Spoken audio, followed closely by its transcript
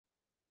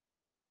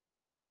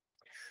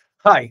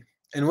Hi,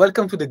 and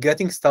welcome to the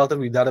Getting Started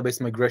with Database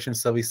Migration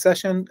Service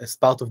session as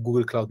part of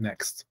Google Cloud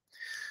Next.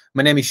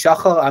 My name is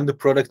Shachar. I'm the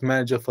product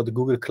manager for the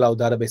Google Cloud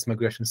Database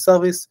Migration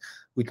Service.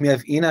 With me, I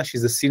have Ina.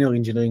 She's a senior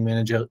engineering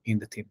manager in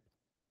the team.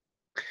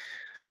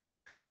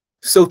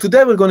 So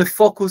today we're going to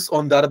focus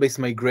on database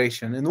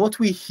migration, and what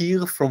we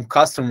hear from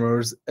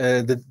customers,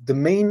 the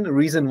main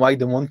reason why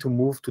they want to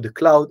move to the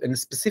cloud, and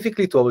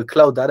specifically to our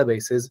cloud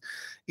databases,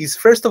 is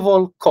first of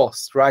all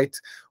cost, right?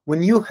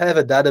 When you have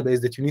a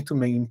database that you need to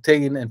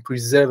maintain and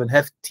preserve and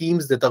have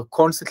teams that are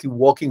constantly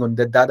working on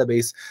that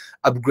database,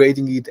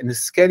 upgrading it and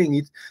scaling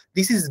it,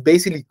 this is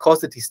basically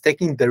cost that is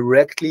taken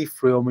directly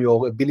from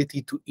your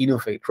ability to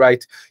innovate,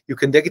 right? You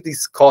can take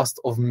this cost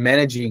of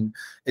managing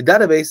a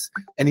database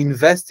and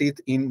invest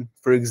it in,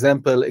 for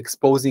example,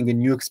 exposing a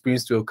new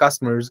experience to your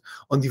customers,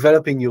 on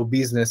developing your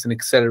business and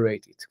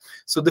accelerate it.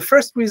 So the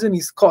first reason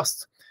is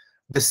cost.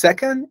 The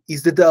second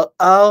is that there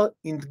are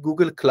in the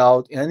Google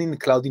Cloud and in the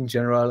cloud in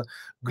general,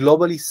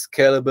 globally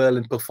scalable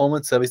and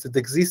performance services that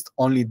exist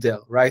only there,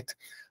 right?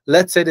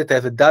 Let's say that I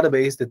have a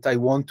database that I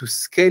want to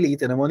scale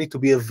it and I want it to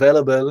be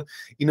available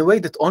in a way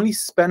that only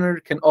Spanner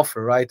can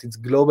offer, right? It's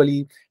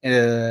globally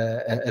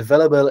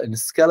available and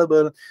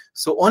scalable.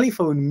 So only if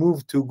I would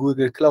move to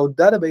Google Cloud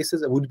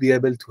databases, I would be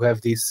able to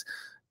have this,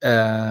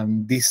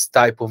 this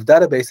type of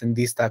database and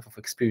this type of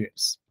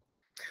experience.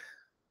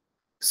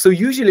 So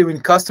usually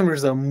when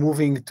customers are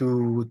moving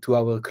to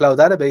our cloud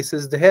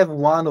databases, they have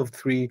one of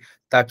three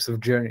types of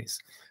journeys.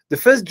 The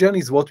first journey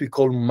is what we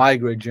call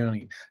migrate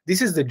journey.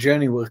 This is the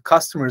journey where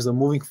customers are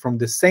moving from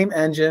the same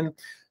engine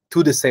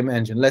to the same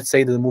engine. Let's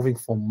say they're moving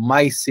from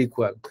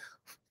MySQL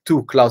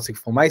to CloudSQL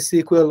for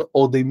MySQL,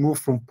 or they move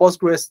from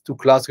Postgres to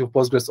CloudSQL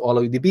Postgres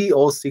OLDB,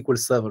 or SQL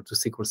Server to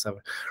SQL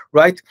Server,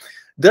 right?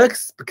 The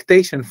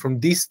expectation from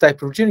this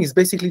type of journey is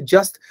basically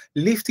just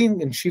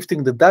lifting and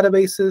shifting the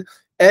databases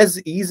as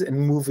is and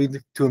move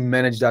it to a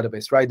managed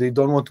database, right? They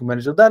don't want to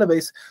manage the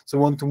database, so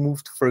they want to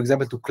move, for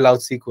example, to Cloud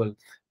SQL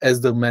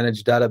as their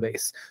managed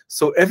database.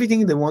 So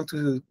everything they want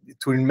to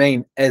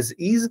remain as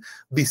is,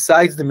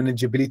 besides the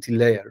manageability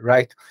layer,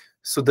 right?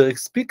 So the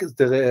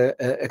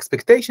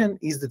expectation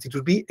is that it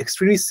will be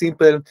extremely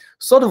simple,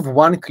 sort of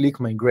one-click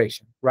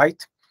migration,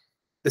 right?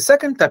 The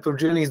second type of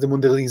journey is the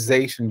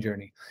modernization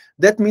journey.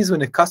 That means when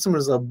the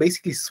customers are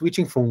basically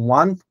switching from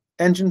one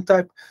engine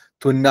type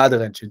to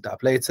another engine type.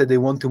 Let's say they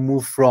want to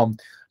move from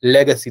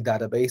legacy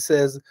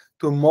databases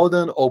to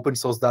modern open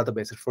source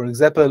databases. For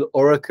example,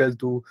 Oracle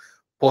to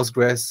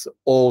Postgres,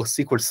 or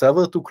SQL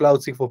Server to Cloud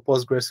SQL for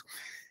Postgres.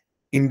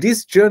 In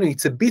this journey,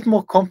 it's a bit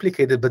more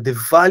complicated, but the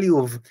value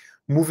of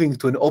moving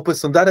to an open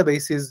source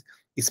database is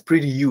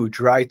pretty huge,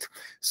 right?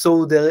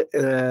 So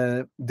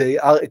they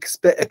are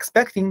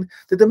expecting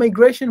that the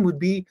migration would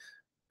be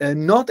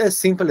not as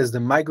simple as the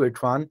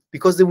migrate one,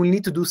 because they will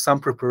need to do some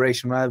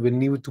preparation, right? They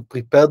need to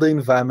prepare the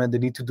environment. They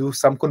need to do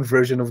some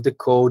conversion of the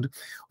code,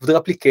 of the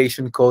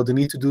application code. They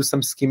need to do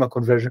some schema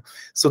conversion.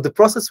 So the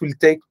process will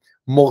take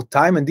more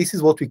time, and this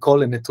is what we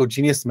call an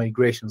heterogeneous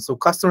migration. So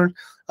customers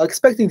are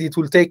expecting it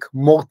will take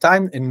more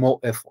time and more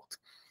effort.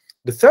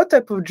 The third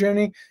type of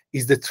journey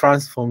is the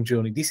transform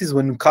journey. This is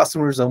when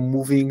customers are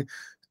moving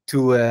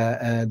to,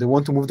 they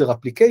want to move their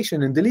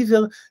application and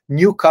deliver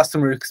new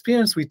customer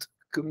experience with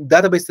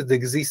databases that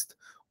exist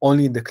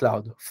only in the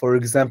cloud. For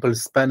example,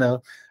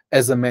 Spanner,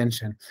 as I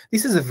mentioned.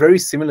 This is a very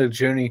similar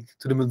journey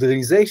to the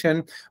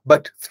modernization,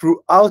 but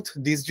throughout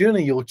this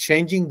journey, you're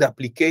changing the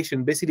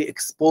application, basically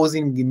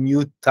exposing the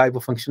new type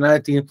of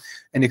functionality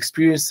and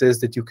experiences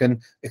that you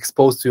can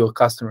expose to your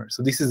customers.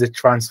 So this is a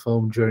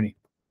transform journey.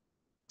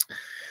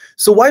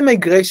 So why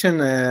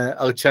migration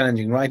are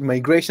challenging, right?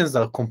 Migrations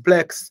are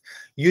complex.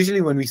 Usually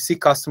when we see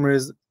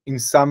customers in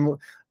some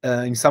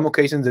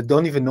occasions, they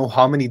don't even know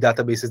how many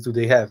databases do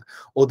they have,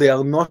 or they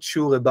are not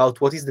sure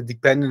about what is the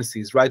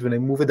dependencies, right? When I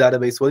move a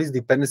database, what is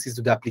dependencies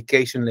to the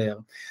application layer?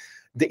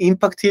 The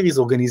impact here is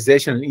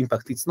organizational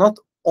impact. It's not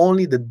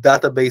only the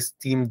database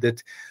team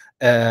that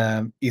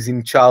is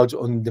in charge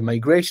on the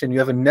migration. You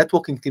have a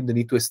networking team that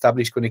need to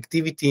establish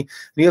connectivity.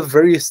 And you have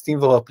various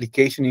teams of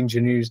application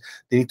engineers.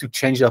 They need to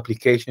change the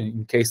application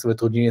in case of a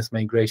heterogeneous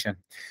migration.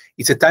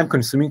 It's a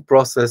time-consuming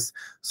process,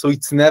 so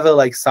it's never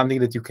like something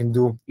that you can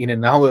do in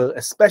an hour,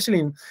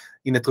 especially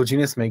in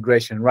heterogeneous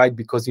migration, right?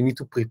 Because you need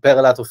to prepare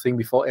a lot of things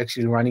before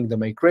actually running the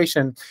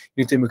migration.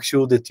 You need to make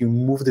sure that you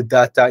move the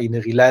data in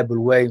a reliable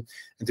way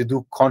and to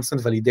do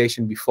constant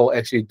validation before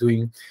actually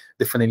doing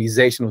the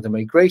finalization of the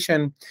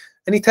migration.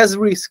 And it has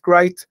risk,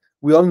 right?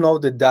 We all know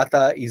that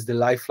data is the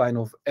lifeline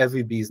of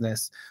every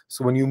business.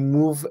 So when you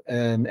move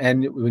and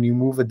when you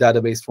move a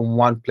database from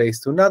one place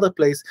to another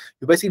place,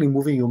 you're basically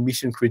moving your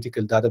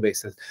mission-critical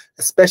databases,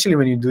 especially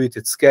when you do it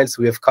at scale.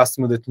 So we have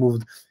customers that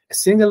moved a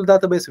single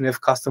database, and we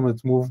have customers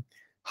that move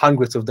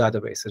hundreds of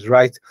databases,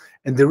 right?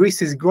 And the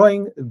risk is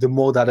growing the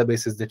more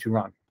databases that you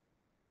run.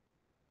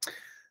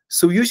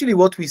 So usually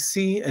what we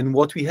see and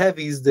what we have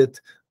is that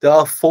there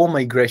are 4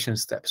 migration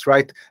steps,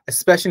 right?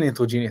 Especially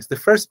heterogeneous. The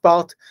first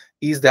part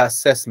is the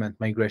assessment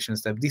migration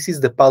step. This is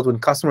the part when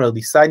customers are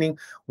deciding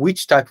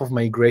which type of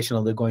migration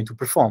are they going to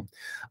perform.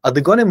 Are they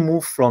going to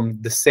move from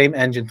the same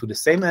engine to the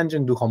same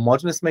engine, do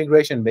homogeneous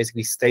migration,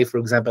 basically stay, for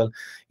example,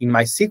 in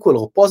MySQL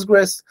or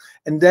Postgres,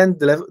 and then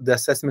the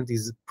assessment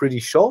is pretty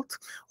short,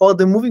 or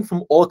they're moving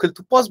from Oracle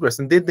to Postgres,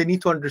 and then they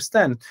need to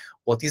understand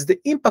what is the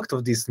impact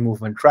of this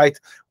movement, right?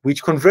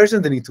 Which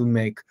conversion they need to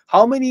make,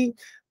 how many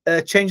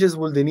changes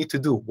will they need to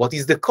do? What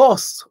is the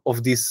cost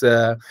of this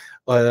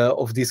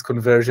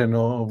conversion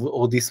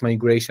or this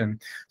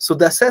migration? So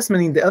the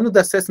assessment, in the end of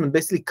the assessment,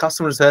 basically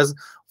customers has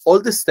all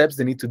the steps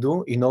they need to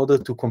do in order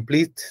to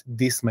complete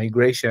this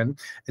migration,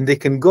 and they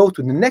can go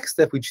to the next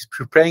step, which is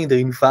preparing the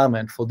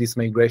environment for this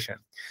migration.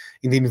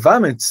 In the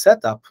environment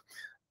setup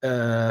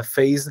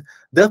phase,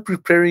 they're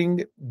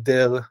preparing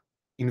their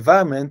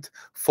environment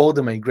for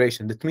the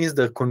migration. That means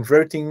they're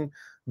converting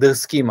their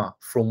schema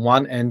from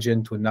one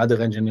engine to another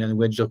engine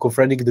language. They're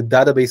converting the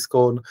database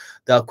code.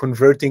 They are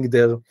converting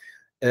their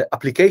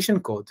application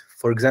code.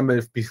 For example,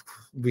 if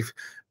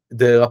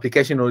the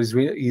application is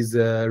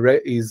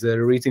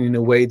written in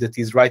a way that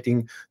is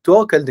writing to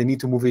Oracle, they need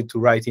to move it to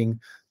writing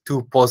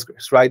to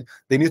Postgres, right?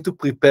 They need to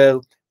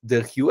prepare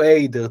their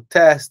QA, their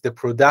test, the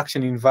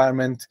production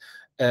environment,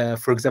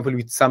 for example,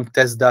 with some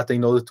test data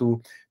in order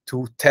to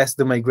test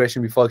the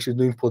migration before actually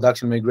doing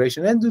production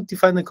migration, and to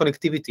define the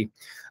connectivity.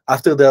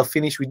 After they're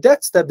finished with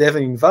that step, they have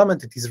an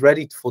environment that is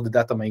ready for the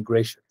data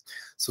migration.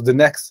 So the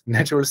next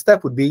natural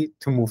step would be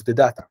to move the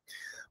data.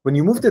 When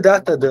you move the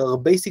data, there are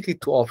basically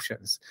 2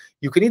 options.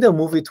 You can either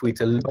move it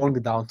with a long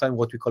downtime,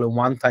 what we call a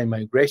one-time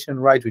migration,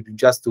 right, which is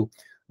just to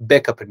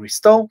backup and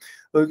restore,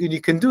 or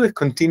you can do a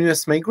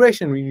continuous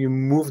migration where you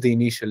move the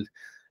initial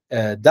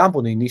dump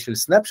on the initial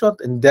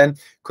snapshot and then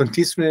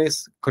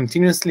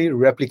continuously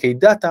replicate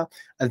data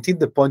until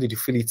the point that you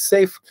feel it's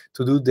safe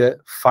to do the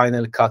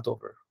final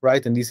cutover,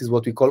 right? And this is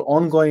what we call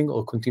ongoing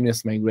or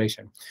continuous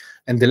migration.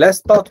 And the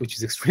last part, which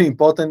is extremely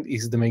important,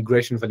 is the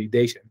migration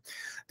validation.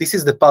 This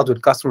is the part where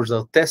customers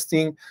are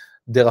testing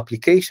their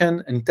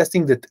application and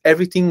testing that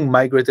everything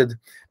migrated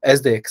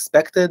as they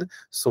expected.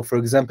 So for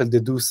example, they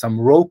do some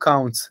row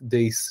counts,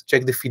 they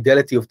check the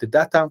fidelity of the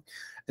data,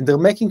 and they're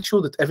making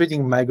sure that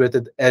everything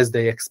migrated as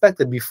they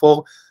expected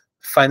before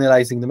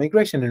finalizing the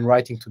migration and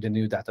writing to the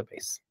new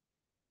database.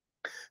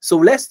 So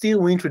last year,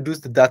 we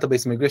introduced the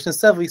database migration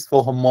service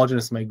for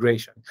homogeneous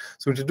migration.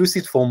 So we introduced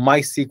it for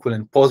MySQL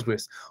and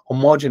Postgres,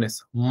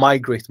 homogeneous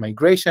migrate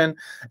migration.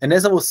 And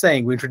as I was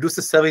saying, we introduced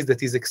a service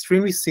that is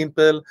extremely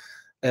simple,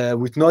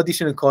 with no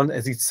additional cost,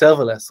 as it's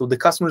serverless. So the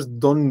customers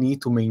don't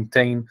need to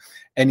maintain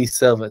any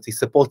servers. It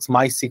supports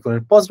MySQL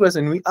and Postgres,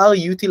 and we are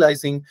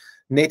utilizing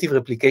native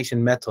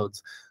replication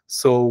methods.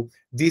 So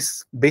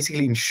this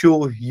basically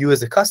ensures you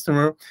as a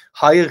customer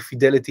higher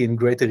fidelity and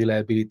greater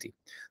reliability.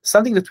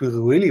 Something that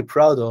we're really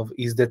proud of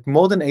is that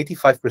more than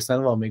 85%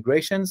 of our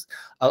migrations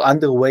are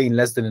underway in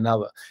less than an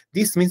hour.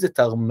 This means that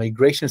our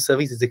migration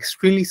service is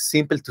extremely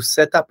simple to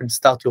set up and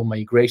start your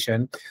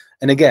migration.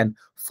 And again,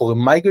 for a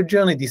migrant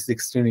journey, this is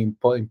extremely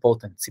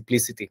important,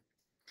 simplicity.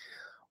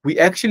 We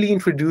actually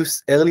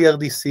introduced earlier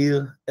this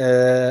year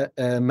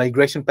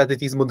migration path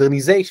that is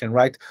modernization,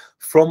 right?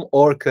 From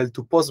Oracle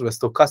to Postgres.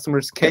 So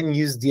customers can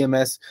use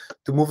DMS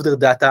to move their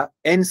data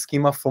and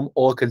schema from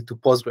Oracle to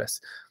Postgres.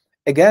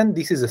 Again,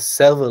 this is a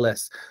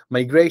serverless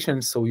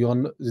migration, so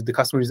the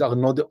customers are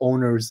not the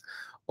owners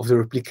of the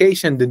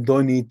replication. They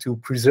don't need to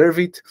preserve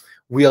it.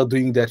 We are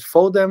doing that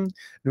for them.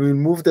 We will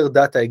move their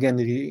data, again,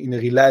 in a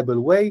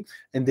reliable way,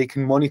 and they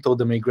can monitor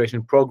the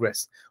migration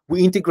progress.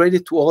 We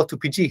integrated to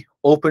Ora2PG,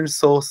 open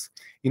source,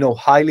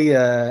 highly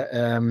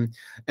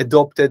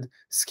adopted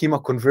schema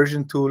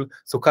conversion tool,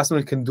 so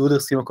customers can do their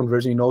schema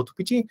conversion in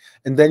Ora2PG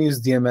and then use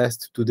DMS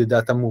to do the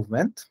data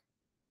movement.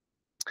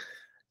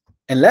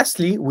 And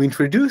lastly, we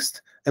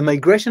introduced a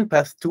migration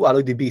path to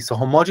AlloyDB, so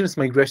homogeneous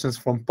migrations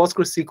from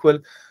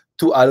PostgreSQL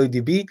to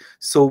AlloyDB.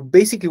 So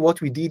basically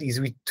what we did is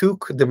we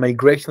took the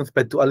migration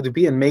path to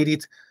AlloyDB and made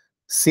it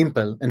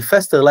simple and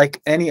faster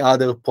like any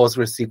other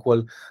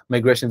PostgreSQL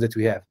migration that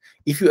we have.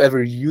 If you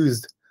ever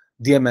used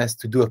DMS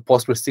to do a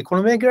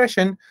PostgreSQL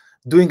migration,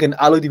 doing an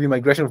AlloyDB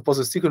migration of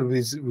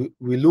PostgreSQL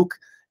will look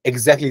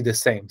exactly the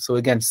same. So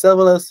again,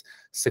 serverless,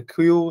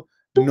 secure,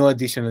 no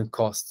additional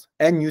cost,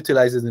 and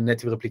utilizes the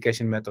native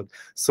replication method.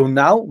 So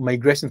now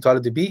migration to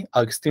AlloyDB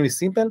are extremely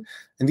simple,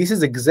 and this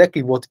is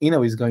exactly what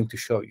Ina is going to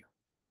show you.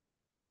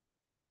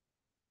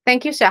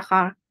 Thank you,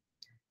 Shachar.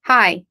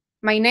 Hi,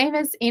 my name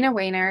is Ina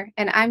Weiner,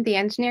 and I'm the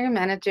Engineering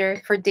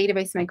Manager for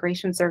Database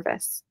Migration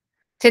Service.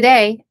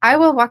 Today, I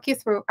will walk you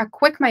through a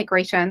quick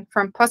migration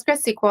from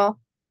PostgreSQL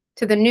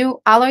to the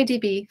new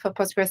AlloyDB for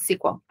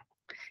PostgreSQL.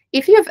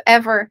 If you've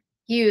ever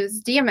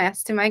use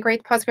DMS to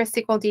migrate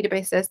PostgreSQL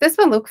databases, this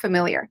will look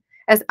familiar,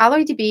 as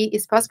AlloyDB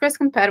is Postgres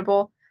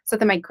compatible, so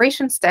the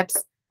migration steps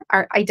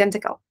are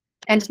identical.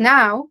 And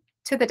now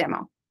to the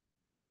demo.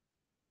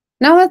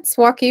 Now let's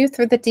walk you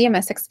through the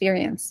DMS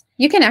experience.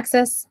 You can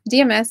access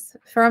DMS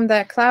from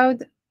the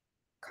Cloud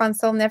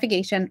Console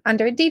navigation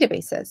under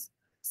Databases.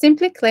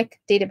 simply click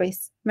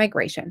Database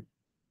Migration.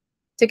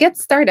 To get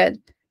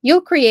started, you'll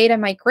create a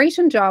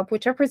migration job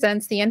which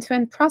represents the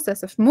end-to-end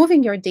process of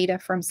moving your data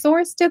from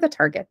source to the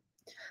target.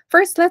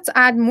 First, let's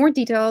add more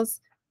details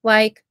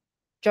like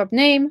job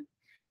name,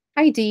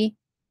 ID,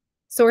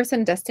 source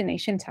and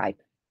destination type.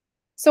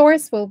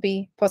 Source will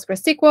be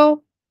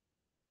PostgreSQL,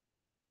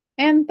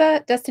 and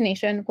the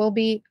destination will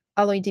be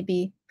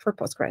AlloyDB for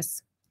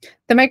Postgres.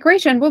 The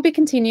migration will be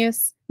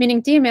continuous,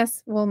 meaning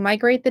DMS will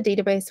migrate the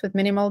database with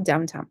minimal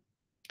downtime.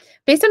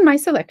 Based on my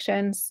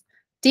selections,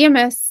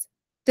 DMS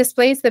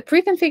displays the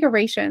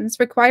pre-configurations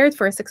required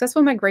for a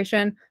successful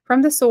migration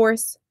from the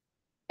source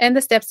and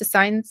the steps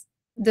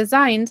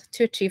designed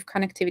to achieve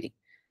connectivity.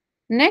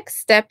 Next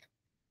step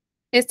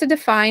is to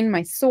define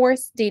my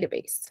source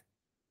database.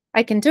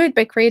 I can do it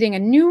by creating a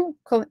new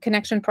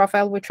connection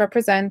profile which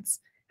represents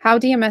how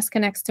DMS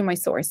connects to my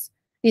source.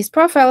 These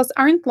profiles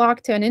aren't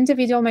locked to an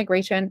individual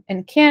migration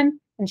and can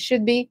and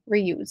should be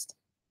reused.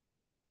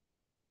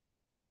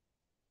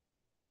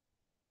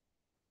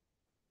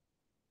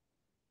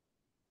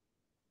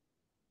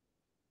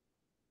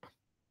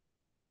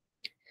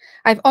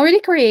 I've already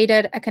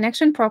created a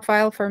connection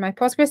profile for my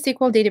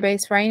PostgreSQL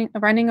database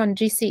running on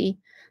GCE,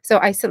 so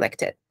I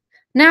select it.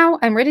 Now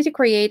I'm ready to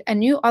create a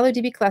new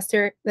AlloyDB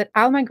cluster that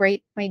I'll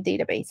migrate my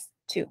database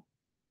to.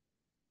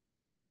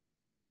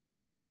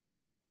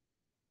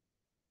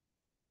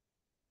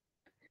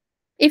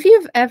 If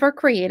you've ever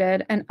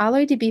created an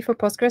AlloyDB for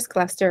Postgres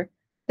cluster,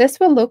 this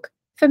will look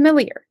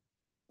familiar.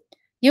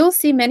 You'll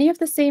see many of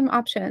the same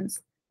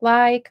options,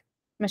 like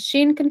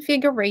machine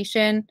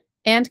configuration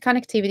and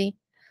connectivity.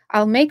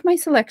 I'll make my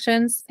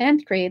selections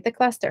and create the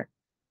cluster.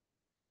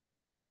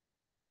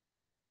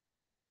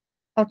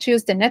 I'll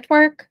choose the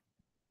network,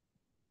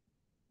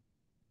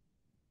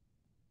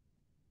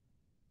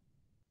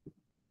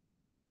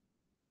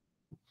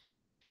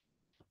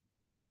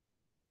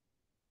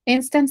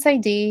 instance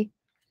ID,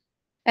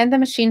 and the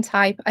machine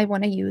type I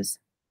want to use.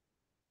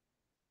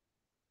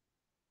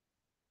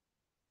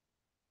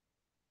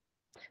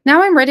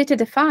 Now I'm ready to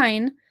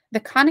define the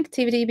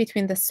connectivity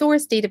between the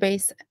source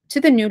database to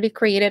the newly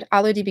created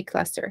AlloyDB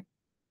cluster.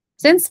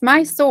 Since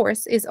my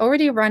source is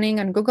already running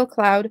on Google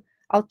Cloud,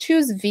 I'll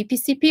choose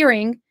VPC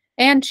peering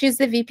and choose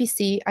the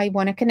VPC I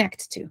want to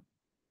connect to.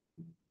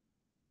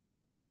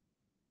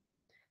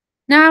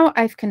 Now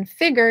I've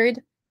configured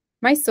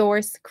my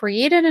source,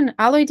 created an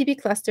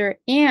AlloyDB cluster,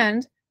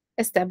 and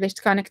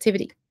established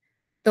connectivity.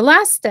 The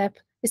last step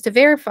is to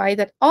verify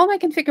that all my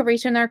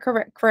configurations are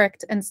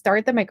correct and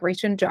start the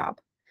migration job.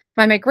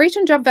 My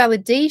migration job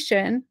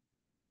validation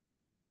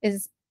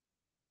is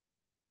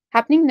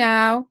happening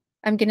now.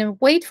 I'm going to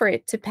wait for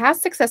it to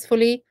pass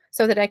successfully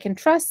so that I can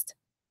trust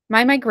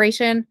my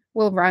migration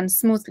will run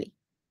smoothly.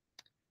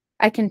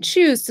 I can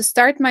choose to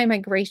start my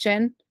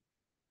migration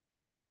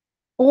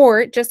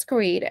or just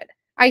create it.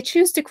 I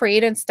choose to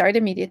create and start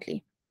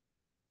immediately.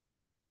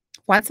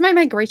 Once my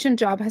migration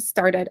job has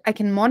started, I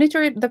can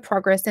monitor the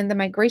progress in the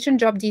migration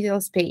job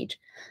details page.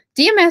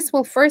 DMS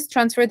will first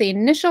transfer the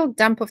initial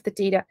dump of the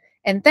data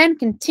and then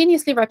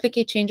continuously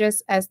replicate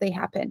changes as they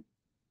happen.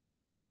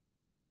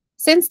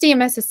 Since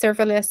DMS is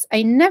serverless,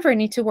 I never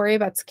need to worry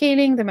about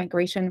scaling the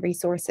migration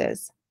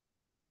resources.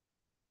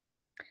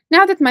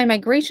 Now that my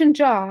migration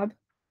job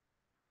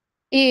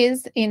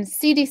is in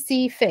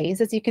CDC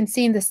phase, as you can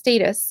see in the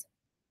status,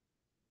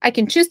 I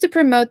can choose to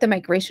promote the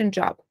migration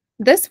job.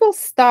 This will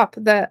stop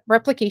the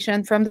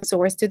replication from the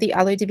source to the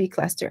AlloyDB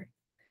cluster.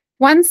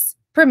 Once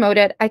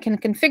promoted, I can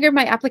configure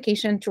my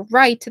application to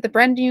write to the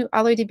brand new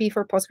AlloyDB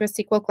for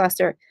PostgreSQL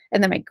cluster,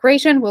 and the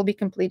migration will be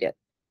completed.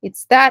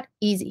 It's that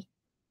easy.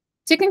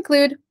 To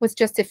conclude, with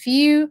just a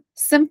few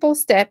simple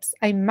steps,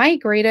 I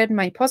migrated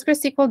my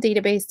PostgreSQL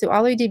database to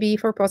AlloyDB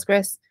for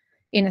Postgres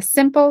in a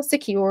simple,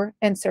 secure,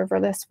 and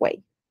serverless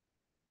way.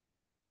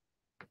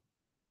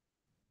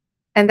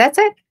 And that's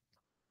it.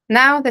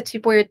 Now that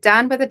we're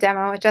done with the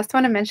demo, I just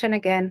want to mention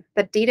again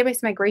that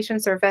database migration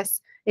service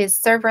is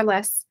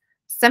serverless,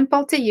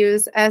 simple to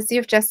use, as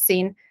you've just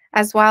seen,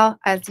 as well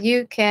as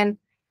you can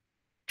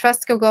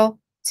trust Google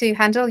to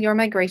handle your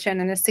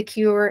migration in a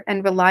secure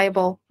and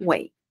reliable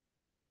way.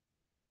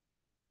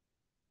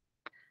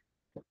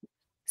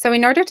 So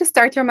in order to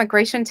start your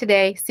migration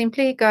today,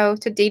 simply go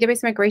to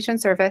Database Migration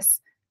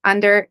Service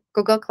under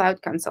Google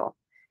Cloud Console.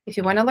 If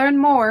you want to learn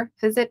more,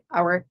 visit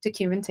our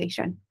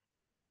documentation.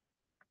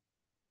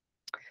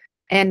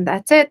 And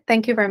that's it.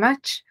 Thank you very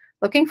much.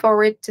 Looking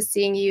forward to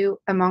seeing you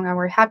among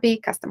our happy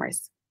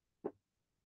customers.